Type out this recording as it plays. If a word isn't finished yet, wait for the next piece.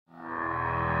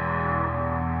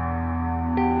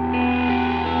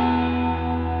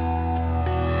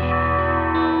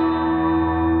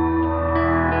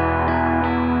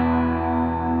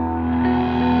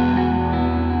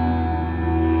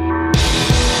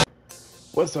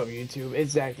What's up, YouTube?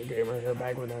 It's Zach the Gamer here,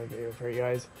 back with another video for you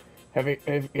guys. If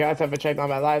you guys haven't checked out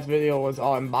my last video, was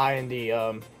on buying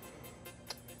the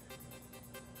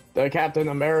Captain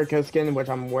America skin, which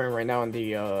I'm wearing right now in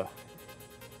the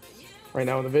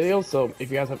video. So if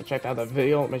you guys haven't checked out that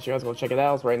video, make sure you guys go check it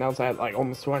out. So right now it's at like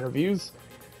almost 200 views.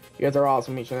 You guys are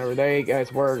awesome each and every day,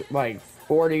 guys. We're like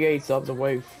 48 subs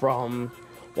away from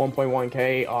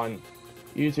 1.1K on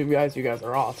YouTube, guys. You guys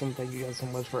are awesome. Thank you guys so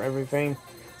much for everything.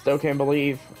 Still can't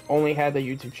believe only had the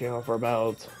YouTube channel for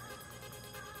about,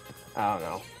 I don't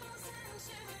know,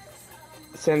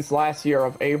 since last year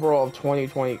of April of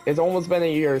 2020. It's almost been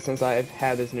a year since I've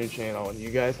had this new channel, and you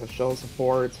guys have shown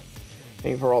support.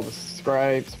 Thank you for all the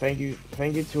subscribes. Thank you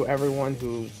to everyone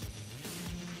who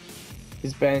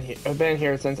has been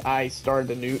here since I started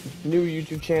the new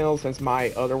YouTube channel, since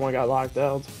my other one got locked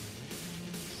out.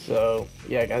 So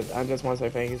yeah, guys, I just want to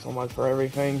say thank you so much for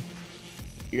everything.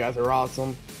 You guys are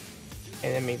awesome,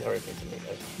 and it means everything to me,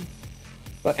 guys.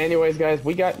 But anyways, guys,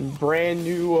 we got brand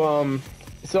new,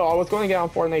 so I was going to get on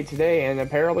Fortnite today, and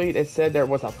apparently it said there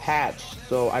was a patch,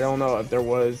 so I don't know if there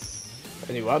was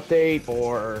a new update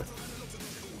or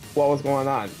what was going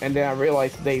on. And then I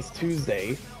realized today's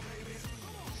Tuesday,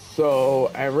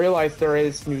 so I realized there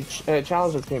is new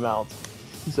challenges came out.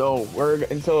 So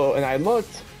and I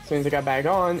looked as soon as I got back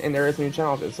on, and there is new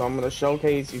challenges, so I'm going to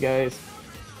showcase you guys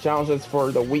challenges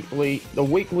for the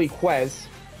weekly quests,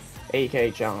 aka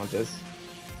challenges,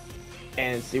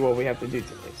 and see what we have to do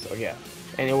today. So yeah,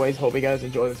 anyways, hope you guys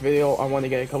enjoy this video. I want to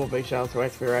get a couple big shout outs to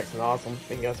XPRX and Awesome.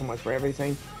 Thank you guys so much for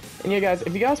everything. And yeah, guys,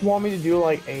 if you guys want me to do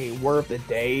like a word of the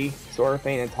day sort of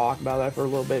thing and talk about that for a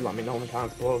little bit, let me know in the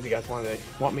comments below if you guys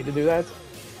want me to do that.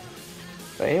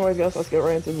 But anyways, guys, let's get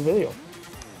right into the video.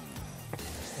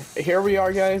 Here we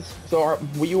are, guys. So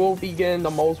we will be getting the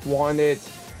most wanted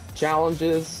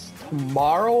challenges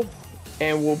tomorrow,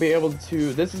 and we'll be able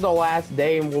to, this is the last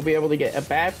day, and we'll be able to get a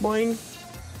back bling,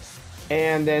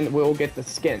 and then we'll get the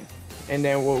skin, and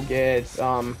then we'll get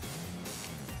the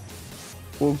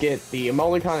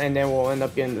emoticon, and then we'll end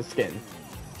up getting the skin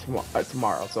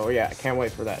tomorrow. So yeah, I can't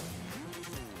wait for that.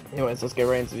 Anyways, let's get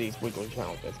right into these weekly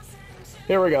challenges.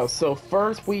 Here we go. So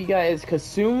first we guys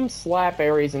consume slap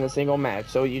berries in a single match.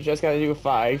 So you just gotta do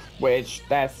 5, which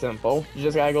that's simple. You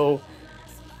just gotta go,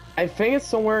 I think it's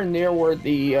somewhere near where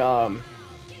the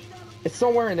it's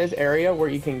somewhere in this area where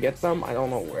you can get them. I don't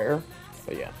know where,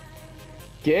 but yeah.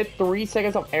 Get 3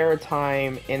 seconds of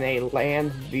airtime in a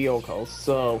land vehicle.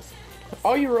 So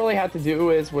all you really have to do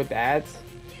is with that,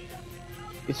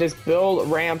 it's just build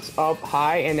ramps up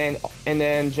high, and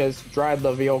then just drive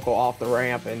the vehicle off the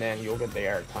ramp, and then you'll get the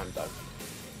airtime done.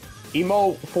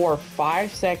 Emote for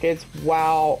 5 seconds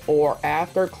while or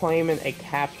after claiming a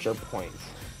capture point.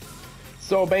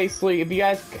 So basically, if you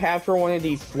guys capture one of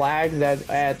these flags that's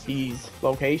at these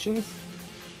locations,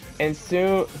 and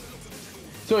so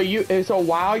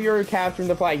while you're capturing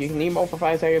the flag, you can emote for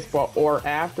 5 seconds, or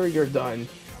after you're done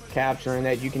capturing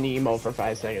that, you can emote for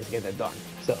 5 seconds to get it done.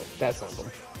 So that's simple.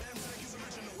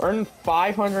 Earn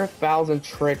 500,000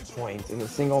 trick points in a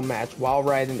single match while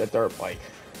riding the dirt bike.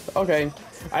 Okay,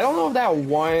 I don't know if that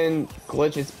one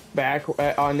glitch is back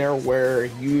on there where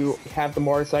you have the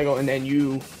motorcycle and then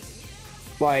you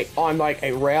like on like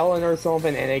a railing or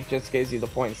something, and it just gives you the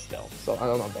points still. So I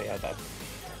don't know if they have that.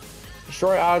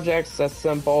 Destroy objects, that's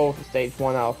simple. Stage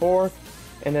 1 out of 4.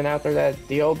 And then after that,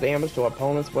 deal damage to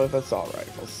opponents with assault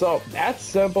rifles. So that's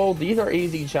simple. These are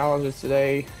easy challenges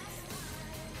today.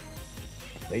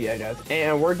 But yeah, guys,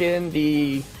 and we're getting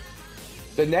the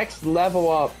next level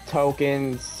up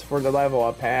tokens for the level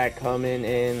up pack coming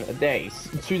in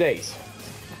 2 days.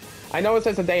 I know it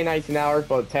says a day, 19 hours,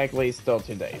 but technically it's still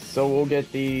 2 days. So we'll get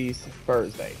these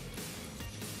Thursday.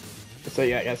 So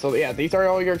yeah, guys. So yeah, these are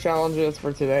all your challenges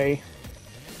for today.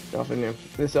 Nothing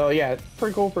new. So yeah,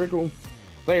 pretty cool.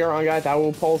 Later on, guys, I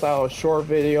will post out a short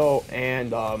video,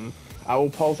 and I will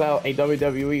post out a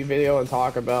WWE video and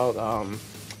talk about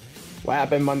what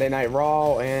happened Monday Night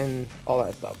Raw and all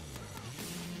that stuff.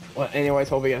 Well, anyways,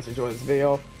 hope you guys enjoyed this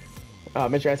video.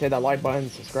 Make sure you guys hit that like button,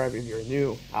 subscribe if you're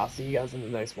new. I'll see you guys in the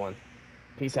next one.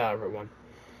 Peace out, everyone.